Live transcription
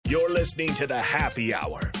You're listening to the Happy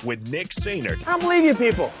Hour with Nick Sainert. I don't believe you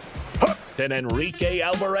people. And Enrique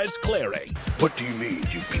Alvarez Clary. What do you mean,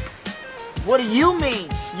 you people? What do you mean,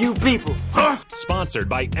 you people? Sponsored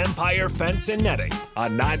by Empire Fence and Netting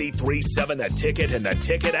on 93.7 The Ticket and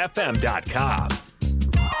theticketfm.com.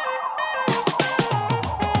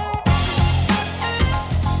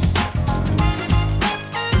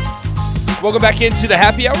 Welcome back into the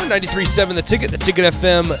Happy Hour, 93.7 The Ticket,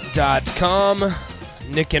 theticketfm.com.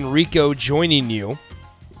 Nick and Rico joining you.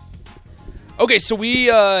 Okay, so we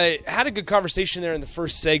had a good conversation there in the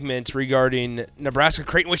first segment regarding Nebraska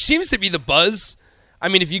Creighton, which seems to be the buzz. I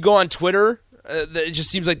mean, if you go on Twitter, it just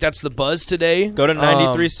seems like that's the buzz today. Go to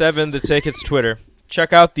 93.7 The Ticket's Twitter.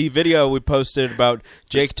 Check out the video we posted about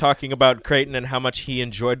Jake talking about Creighton and how much he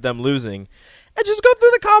enjoyed them losing. And just go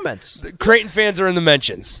through the comments. Creighton fans are in the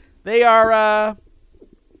mentions. They are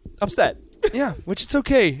upset. Yeah, which it's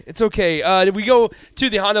okay. It's okay. We go to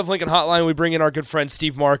the Honda of Lincoln hotline. We bring in our good friend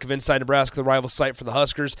Steve Marik of Inside Nebraska, the rival site for the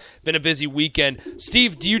Huskers. Been a busy weekend.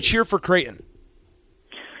 Steve, do you cheer for Creighton?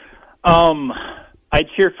 I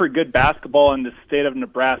cheer for good basketball in the state of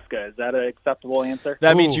Nebraska. Is that an acceptable answer?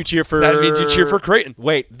 That means you cheer for... That means you cheer for Creighton.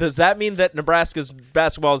 Wait, does that mean that Nebraska's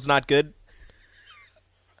basketball is not good?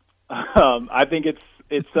 I think it's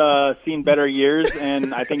seen better years,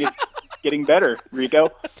 and I think it's getting better, Rico.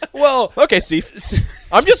 Well, okay, Steve.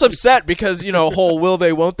 I'm just upset because, whole will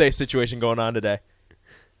they, won't they situation going on today.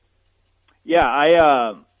 Yeah, I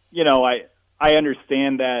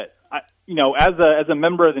understand that. As a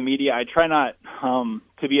member of the media, I try not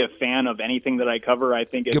to be a fan of anything that I cover. I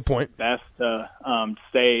think it's good point. Best to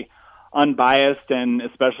stay unbiased, and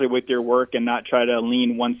especially with your work, and not try to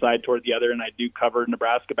lean one side toward the other. And I do cover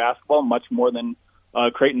Nebraska basketball much more than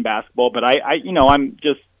Creighton basketball. But I'm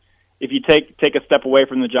just, if you take a step away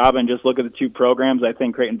from the job and just look at the two programs, I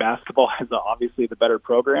think Creighton basketball is obviously the better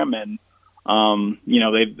program, and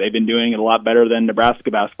they've been doing it a lot better than Nebraska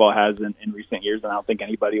basketball has in recent years, and I don't think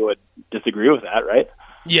anybody would disagree with that, right?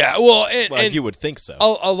 Yeah, well, and you would think so.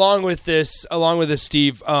 Along with this,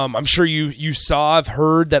 Steve, I'm sure you have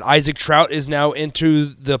heard that Isaac Trout is now into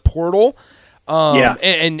the portal. Yeah.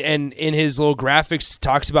 And in his little graphics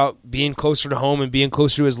talks about being closer to home and being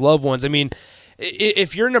closer to his loved ones. I mean,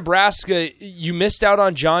 if you're Nebraska, you missed out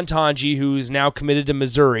on John Tonji, who is now committed to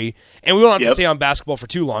Missouri. And we won't have to stay on basketball for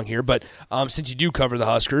too long here, but since you do cover the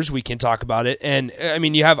Huskers, we can talk about it. And, I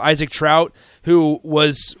mean, you have Isaac Trout, who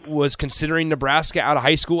was considering Nebraska out of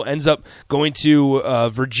high school, ends up going to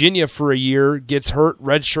Virginia for a year, gets hurt,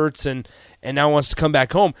 red shirts, and now wants to come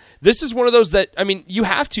back home. This is one of those that, I mean, you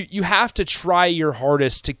have to try your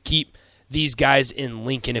hardest to keep these guys in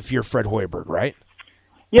Lincoln if you're Fred Hoiberg, right?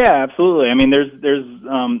 Yeah, absolutely. I mean, there's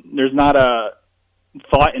not a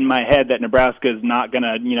thought in my head that Nebraska is not going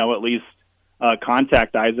to, at least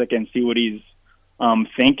contact Isaac and see what he's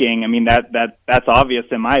thinking. I mean, that's obvious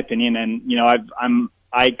in my opinion. And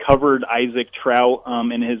I covered Isaac Trout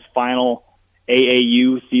in his final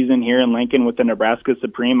AAU season here in Lincoln with the Nebraska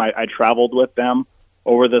Supreme. I traveled with them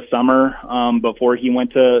over the summer before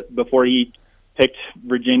he picked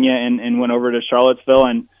Virginia and went over to Charlottesville,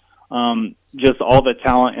 and just all the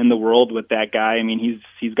talent in the world with that guy. I mean,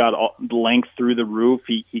 he's got all the length through the roof.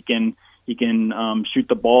 He can shoot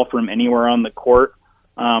the ball from anywhere on the court.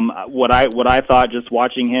 What I thought just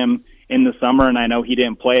watching him in the summer, and I know he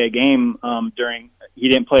didn't play a game at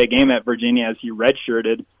Virginia as he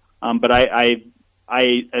redshirted, but I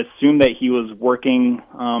assume that he was working.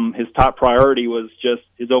 His top priority was just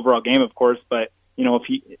his overall game, of course. But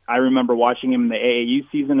I remember watching him in the AAU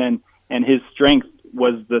season, and his strength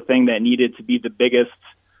was the thing that needed to be the biggest.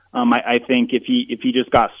 I think if he just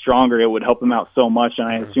got stronger, it would help him out so much, and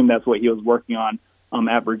I assume that's what he was working on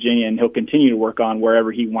at Virginia, and he'll continue to work on wherever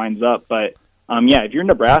he winds up. But if you're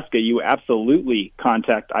Nebraska, you absolutely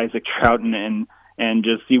contact Isaac Trout and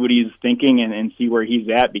just see what he's thinking and see where he's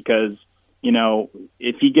at, because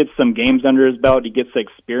if he gets some games under his belt, he gets the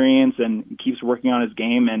experience and keeps working on his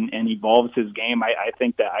game and evolves his game. I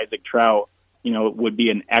think that Isaac Trout would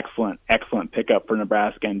be an excellent pickup for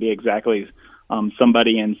Nebraska and be exactly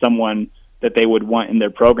somebody and someone that they would want in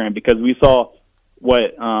their program, because we saw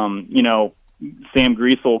what, Sam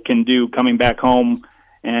Griesel can do coming back home.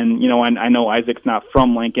 And, I know Isaac's not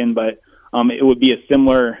from Lincoln, but it would be a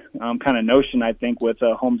similar kind of notion, I think, with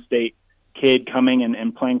a home state kid coming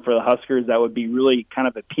and playing for the Huskers. That would be really kind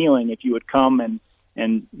of appealing if you would come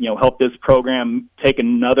and help this program take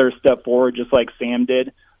another step forward, just like Sam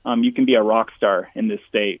did. You can be a rock star in this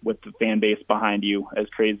state with the fan base behind you, as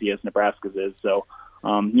crazy as Nebraska's is. So,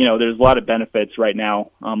 there's a lot of benefits right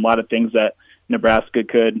now, a lot of things that Nebraska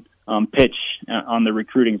could pitch on the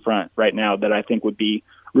recruiting front right now that I think would be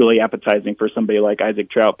really appetizing for somebody like Isaac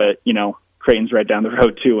Trout. But, Creighton's right down the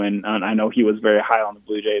road too, and I know he was very high on the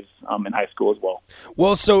Blue Jays in high school as well.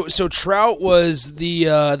 Well, so Trout was the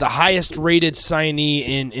highest rated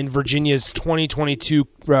signee in Virginia's 2022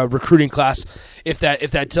 recruiting class. If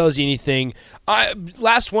that tells you anything.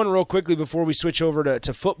 Last one, real quickly, before we switch over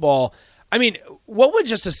to football. I mean, what would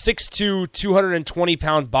just a 6'2",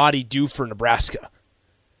 220-pound body do for Nebraska?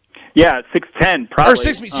 Yeah, 6'10", probably. Or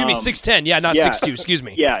 6'10". Yeah, not 6'2". Excuse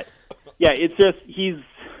me. Yeah. It's just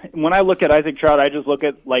when I look at Isaac Trout, I just look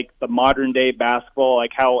at like the modern day basketball, like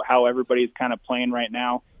how everybody's kind of playing right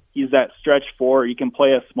now. He's that stretch 4. He can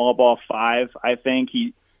play a small ball 5. I think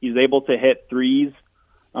he's able to hit threes.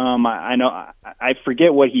 I know I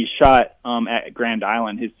forget what he shot at Grand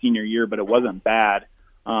Island his senior year, but it wasn't bad.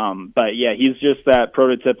 But yeah, he's just that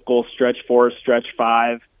prototypical stretch 4, stretch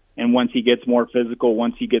 5. And once he gets more physical,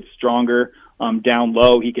 once he gets stronger, down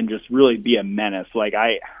low, he can just really be a menace. Like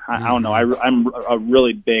I don't know. I'm a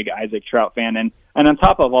really big Isaac Trout fan, and on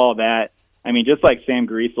top of all that, I mean, just like Sam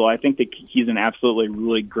Grisel, I think that he's an absolutely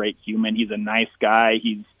really great human. He's a nice guy.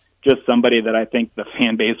 He's just somebody that I think the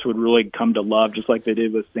fan base would really come to love, just like they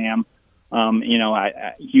did with Sam.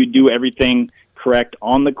 He would do everything correct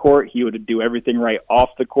on the court. He would do everything right off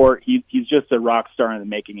the court. He's just a rock star in the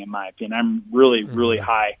making, in my opinion. I'm really, really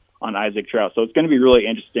high on Isaac Trout. So it's going to be really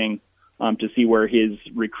interesting to see where his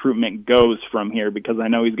recruitment goes from here, because I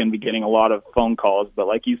know he's going to be getting a lot of phone calls. But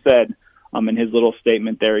like you said, in his little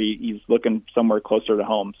statement there, he's looking somewhere closer to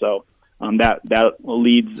home. So that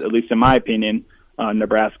leads, at least in my opinion,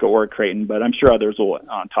 Nebraska or Creighton, but I'm sure others will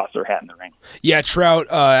toss their hat in the ring. Yeah, Trout,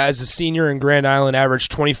 as a senior in Grand Island,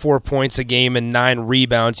 averaged 24 points a game and 9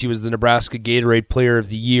 rebounds. He was the Nebraska Gatorade Player of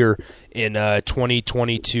the Year in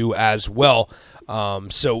 2022 as well.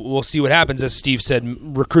 So we'll see what happens. As Steve said,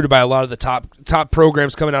 recruited by a lot of the top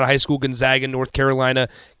programs coming out of high school: Gonzaga, North Carolina,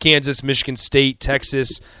 Kansas, Michigan State,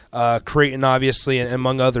 Texas, Creighton, obviously, and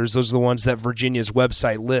among others. Those are the ones that Virginia's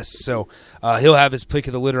website lists. So he'll have his pick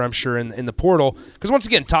of the litter, I'm sure, in the portal. Because once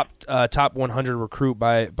again, top 100 recruit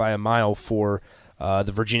by a mile for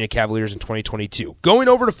the Virginia Cavaliers in 2022. Going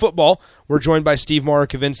over to football, we're joined by Steve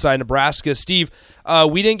Marik of Inside Nebraska. Steve,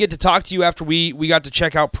 we didn't get to talk to you after we got to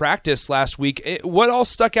check out practice last week. What all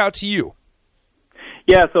stuck out to you?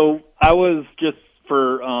 Yeah, so I was just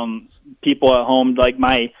for people at home, like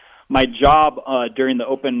my job during the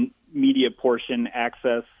open media portion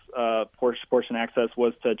access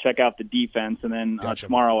was to check out the defense, and then Gotcha.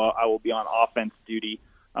 Tomorrow I will be on offense duty.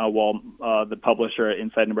 While the publisher at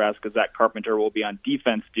Inside Nebraska, Zach Carpenter, will be on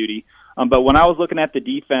defense duty. But when I was looking at the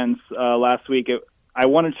defense last week, I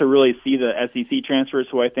wanted to really see the SEC transfers,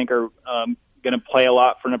 who I think are going to play a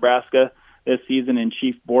lot for Nebraska this season, in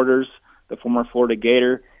Chief Borders, the former Florida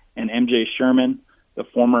Gator, and MJ Sherman, the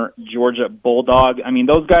former Georgia Bulldog. I mean,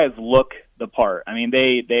 those guys look the part. I mean,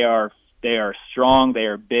 they are strong, they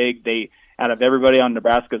are big, out of everybody on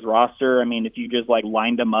Nebraska's roster, I mean, if you just like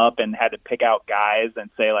lined them up and had to pick out guys and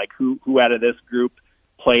say like who out of this group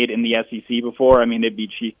played in the SEC before, I mean, it'd be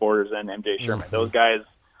Chief Borders and MJ Sherman. Mm-hmm. Those guys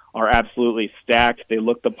are absolutely stacked. They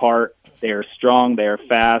look the part. They are strong. They are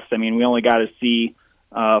fast. I mean, we only got to see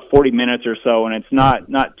 40 minutes or so, and it's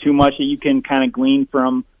not too much that you can kind of glean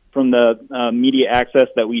from the media access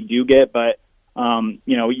that we do get, but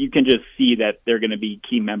you can just see that they're going to be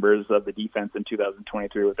key members of the defense in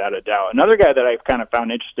 2023 without a doubt. Another guy that I kind of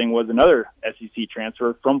found interesting was another SEC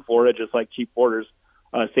transfer from Florida, just like Chief Borders,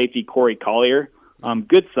 safety Corey Collier.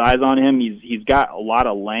 Good size on him. He's got a lot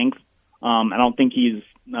of length. I don't think he's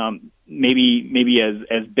maybe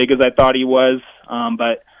as big as I thought he was,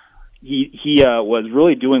 but he was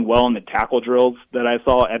really doing well in the tackle drills that I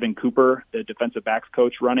saw Evan Cooper, the defensive backs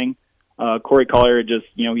coach, running. Corey Collier, just,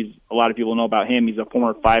 he's, a lot of people know about him. He's a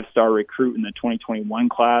former 5-star recruit in the 2021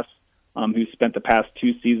 class, who spent the past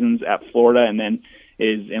 2 seasons at Florida and then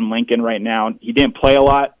is in Lincoln right now. He didn't play a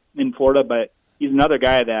lot in Florida, but he's another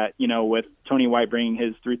guy that, with Tony White bringing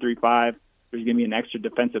his 3-3-5, there's going to be an extra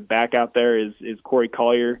defensive back out there. Is Corey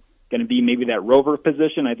Collier going to be maybe that rover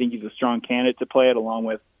position? I think he's a strong candidate to play it, along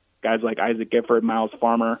with guys like Isaac Gifford, Miles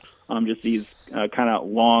Farmer, just these kind of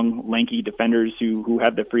long, lanky defenders who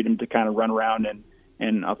have the freedom to kind of run around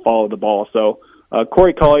and follow the ball. So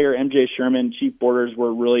Corey Collier, MJ Sherman, Chief Borders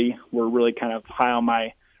were really kind of high on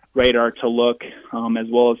my radar to look, as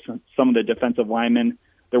well as some of the defensive linemen.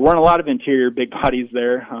 There weren't a lot of interior big bodies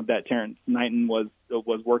there that Terrence Knighton was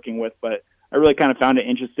working with, but I really kind of found it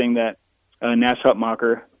interesting that Nash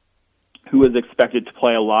Hutmacher, who was expected to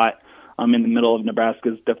play a lot in the middle of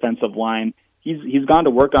Nebraska's defensive line, he's gone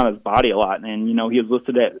to work on his body a lot, and he was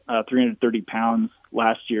listed at 330 pounds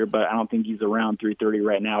last year, but I don't think he's around 330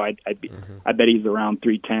 right now. I bet he's around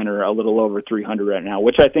 310 or a little over 300 right now,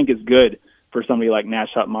 which I think is good for somebody like Nash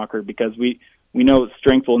Hutmacher, because we know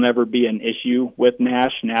strength will never be an issue with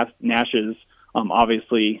Nash. Nash is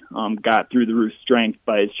obviously got through the roof strength,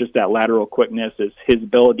 but it's just that lateral quickness, is his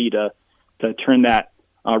ability to turn that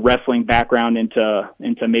wrestling background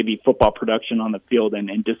into maybe football production on the field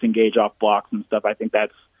and disengage off blocks and stuff. I think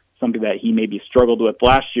that's something that he maybe struggled with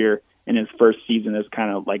last year in his first season, as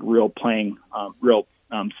kind of like real playing,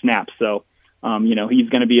 snaps. So, he's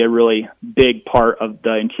going to be a really big part of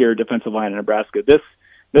the interior defensive line in Nebraska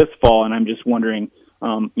this fall. And I'm just wondering,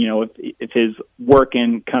 if his work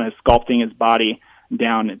in kind of sculpting his body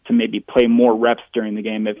down to maybe play more reps during the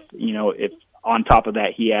game, if on top of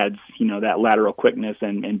that he adds, that lateral quickness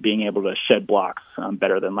and being able to shed blocks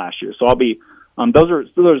better than last year. So I'll be, those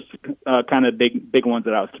are kind of big ones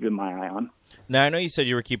that I was keeping my eye on. Now, I know you said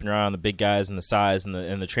you were keeping your eye on the big guys and the size and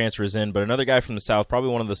the transfers in, but another guy from the South, probably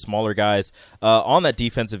one of the smaller guys on that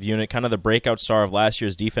defensive unit, kind of the breakout star of last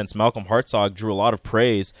year's defense, Malcolm Hartzog, drew a lot of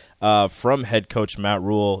praise from head coach Matt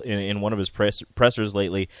Rule in one of his pressers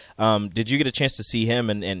lately. Did you get a chance to see him,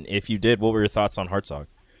 and if you did, what were your thoughts on Hartzog?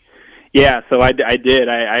 Yeah, so I did.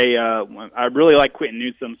 I really like Quentin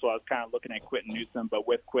Newsome, so I was kind of looking at Quentin Newsome, but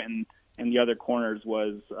with Quentin and the other corners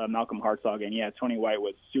was Malcolm Hartzog. And, Tony White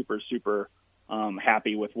was super, super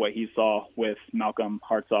happy with what he saw with Malcolm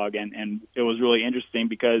Hartzog. And it was really interesting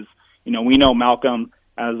because, we know Malcolm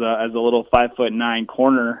as a little 5'9"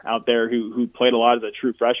 corner out there who played a lot as a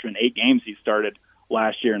true freshman. 8 games he started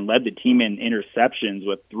last year and led the team in interceptions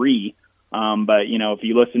with 3. But, if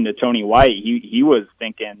you listen to Tony White, he was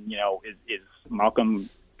thinking, is Malcolm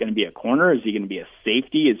going to be a corner? Is he going to be a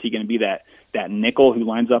safety? Is he going to be that nickel who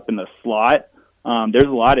lines up in the slot? There's a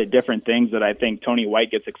lot of different things that I think Tony White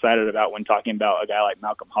gets excited about when talking about a guy like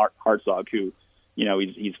Malcolm Hartzog, who,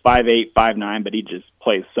 he's 5'8", 5'9", but he just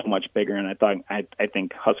plays so much bigger. And I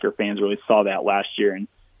think Husker fans really saw that last year. And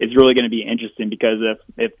it's really going to be interesting because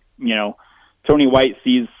if Tony White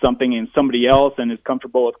sees something in somebody else and is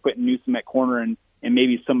comfortable with Quentin Newsome at corner and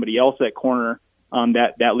maybe somebody else at corner,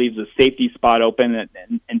 that leaves a safety spot open.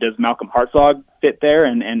 And does Malcolm Hartzog fit there?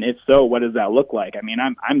 And if so, what does that look like? I mean,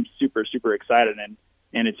 I'm super, super excited,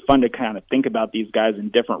 and it's fun to kind of think about these guys in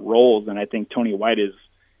different roles. And I think Tony White is,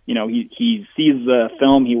 he sees the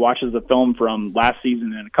film, he watches the film from last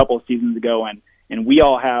season and a couple of seasons ago, and we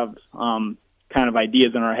all have kind of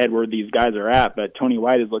ideas in our head where these guys are at, but Tony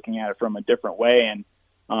White is looking at it from a different way. And,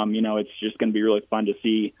 it's just going to be really fun to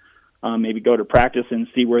see, maybe go to practice and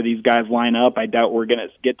see where these guys line up. I doubt we're going to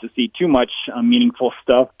get to see too much meaningful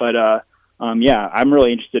stuff, but I'm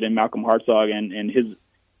really interested in Malcolm Hartzog and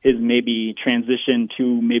his maybe transition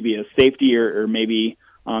to maybe a safety or maybe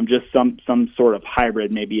just some sort of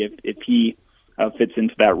hybrid, maybe if he fits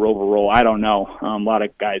into that rover role. I don't know. A lot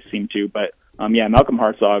of guys seem to, but Malcolm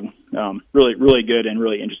Hartzog, really, really good and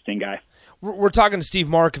really interesting guy. We're talking to Steve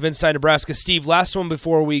Marik of Inside Nebraska. Steve, last one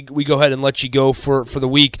before we go ahead and let you go for the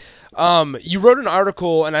week. You wrote an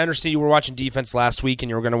article, and I understand you were watching defense last week and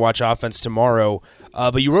you were going to watch offense tomorrow,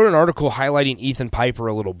 but you wrote an article highlighting Ethan Piper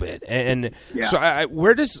a little bit. So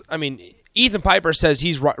Ethan Piper says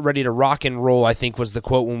he's ready to rock and roll, I think was the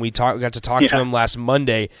quote when we got to talk to him last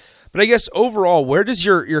Monday. But I guess overall, where does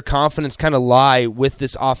your confidence kind of lie with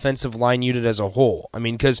this offensive line unit as a whole? I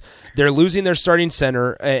mean, because they're losing their starting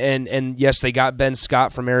center, and yes, they got Ben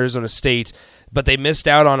Scott from Arizona State, but they missed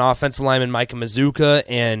out on offensive lineman Micah Mazuka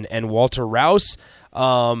and Walter Rouse.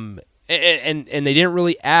 And they didn't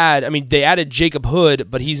really add. I mean, they added Jacob Hood,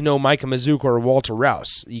 but he's no Micah Mazuka or Walter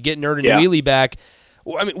Rouse. You get Nerd and Wheelie back.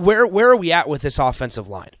 I mean, where are we at with this offensive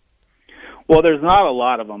line? Well, there's not a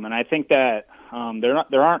lot of them, and I think that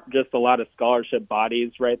there aren't just a lot of scholarship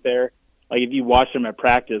bodies right there. Like if you watch them at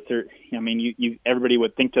practice, everybody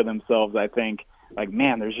would think to themselves, I think, like,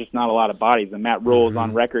 man, there's just not a lot of bodies. And Matt Rule is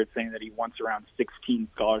on record saying that he wants around 16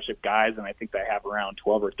 scholarship guys, and I think they have around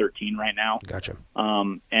 12 or 13 right now. Gotcha.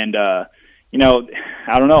 I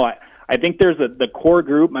don't know. I think there's the core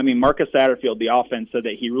group. I mean, Marcus Satterfield, the offense, said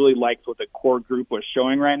that he really liked what the core group was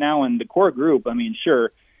showing right now. And the core group, I mean,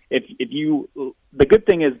 sure, the good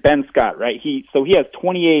thing is Ben Scott, right? He has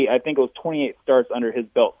 28, I think it was 28 starts under his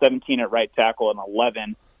belt, 17 at right tackle and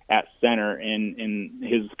 11 at center in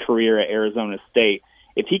his career at Arizona State.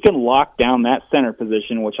 If he can lock down that center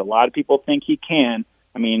position, which a lot of people think he can,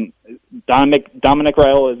 I mean, Dominic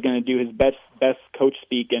Raiola is going to do his best coach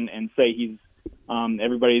speak and say he's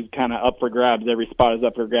everybody's kind of up for grabs. Every spot is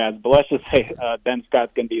up for grabs. But let's just say Ben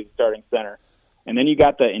Scott's going to be the starting center. And then you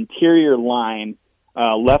got the interior line,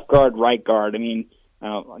 left guard, right guard. I mean,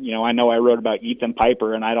 I know I wrote about Ethan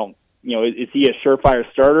Piper, and I don't is he a surefire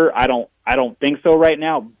starter? I don't think so right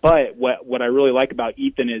now. But what I really like about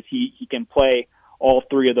Ethan is he can play all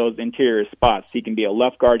three of those interior spots. He can be a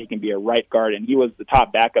left guard, he can be a right guard, and he was the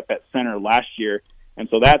top backup at center last year. And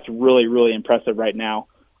so that's really, really impressive right now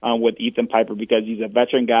with Ethan Piper, because he's a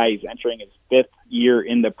veteran guy. He's entering his 5th year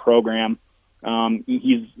in the program.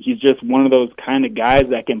 He's just one of those kind of guys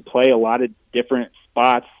that can play a lot of different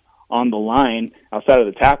spots on the line outside of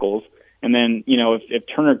the tackles. And then, if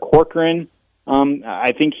Turner Corcoran,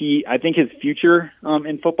 I think his future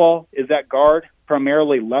in football is at guard,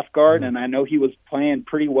 primarily left guard, and I know he was playing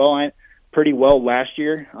pretty well last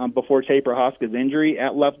year before Teddy Prochazka's injury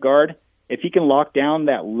at left guard. If he can lock down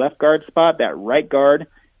that left guard spot, that right guard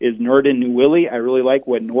is Norden Newilly. I really like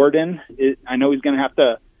what Norden is. I know he's going to have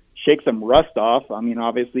to shake some rust off. I mean,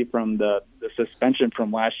 obviously from the suspension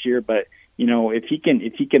from last year, but if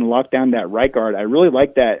he can lock down that right guard, I really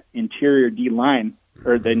like that interior D line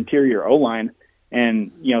or the interior O line.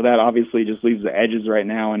 And, that obviously just leaves the edges right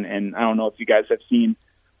now. And I don't know if you guys have seen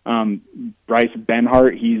Bryce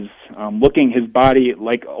Benhart. He's looking his body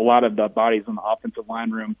like a lot of the bodies in the offensive line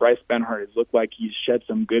room. Bryce Benhart has looked like he's shed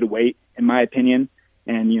some good weight, in my opinion.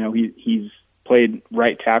 And, he's played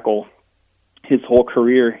right tackle his whole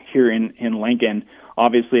career here in Lincoln.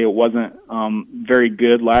 Obviously, it wasn't very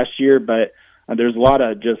good last year, but there's a lot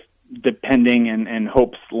of just depending and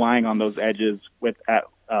hopes lying on those edges with at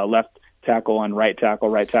left tackle and right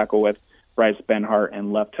tackle with Bryce Benhart,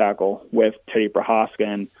 and left tackle with Teddy Prochazka.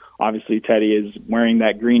 And obviously Teddy is wearing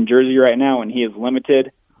that green jersey right now, and he is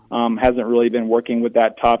limited, hasn't really been working with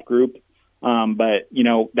that top group. But,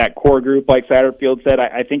 that core group, like Satterfield said,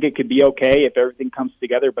 I think it could be okay if everything comes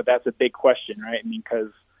together, but that's a big question, right? I mean,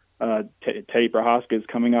 because Teddy Prochazka is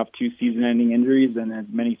coming off 2 season-ending injuries and as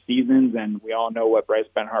many seasons, and we all know what Bryce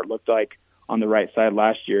Benhart looked like on the right side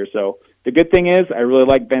last year. So the good thing is I really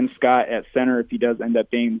like Ben Scott at center. If he does end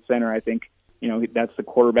up being the center, I think, that's the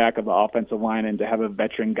quarterback of the offensive line, and to have a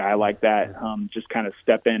veteran guy like that just kind of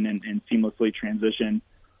step in and seamlessly transition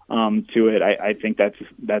to it, I think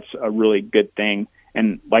that's a really good thing.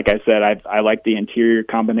 And like I said, I like the interior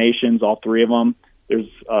combinations, all three of them.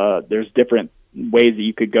 There's different ways that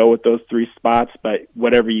you could go with those 3 spots, but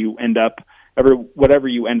whatever you end up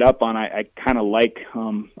on, I kind of like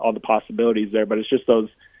all the possibilities there. But it's just those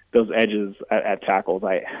edges at tackles.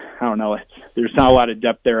 I don't know. There's not a lot of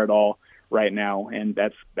depth there at all right now, and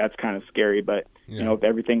that's kind of scary. But if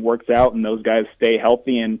everything works out and those guys stay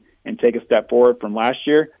healthy and take a step forward from last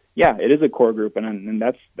year, yeah, it is a core group, and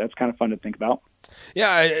that's kind of fun to think about.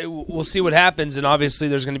 Yeah, we'll see what happens, and obviously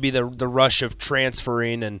there's going to be the rush of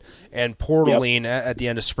transferring and portaling at the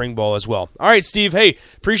end of spring ball as well. All right, Steve, hey,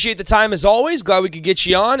 appreciate the time as always. Glad we could get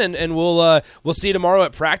you on, and we'll see you tomorrow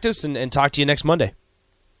at practice and talk to you next Monday.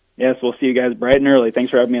 Yes, we'll see you guys bright and early.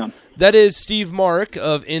 Thanks for having me on. That is Steve Marik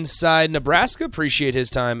of Inside Nebraska. Appreciate his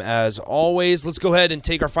time as always. Let's go ahead and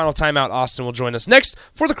take our final timeout. Austin will join us next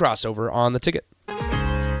for the crossover on The Ticket.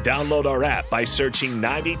 Download our app by searching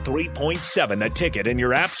 93.7 The Ticket in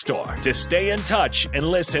your app store to stay in touch and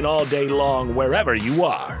listen all day long wherever you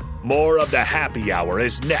are. More of the Happy Hour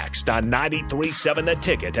is next on 93.7 The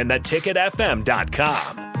Ticket and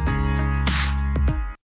theticketfm.com.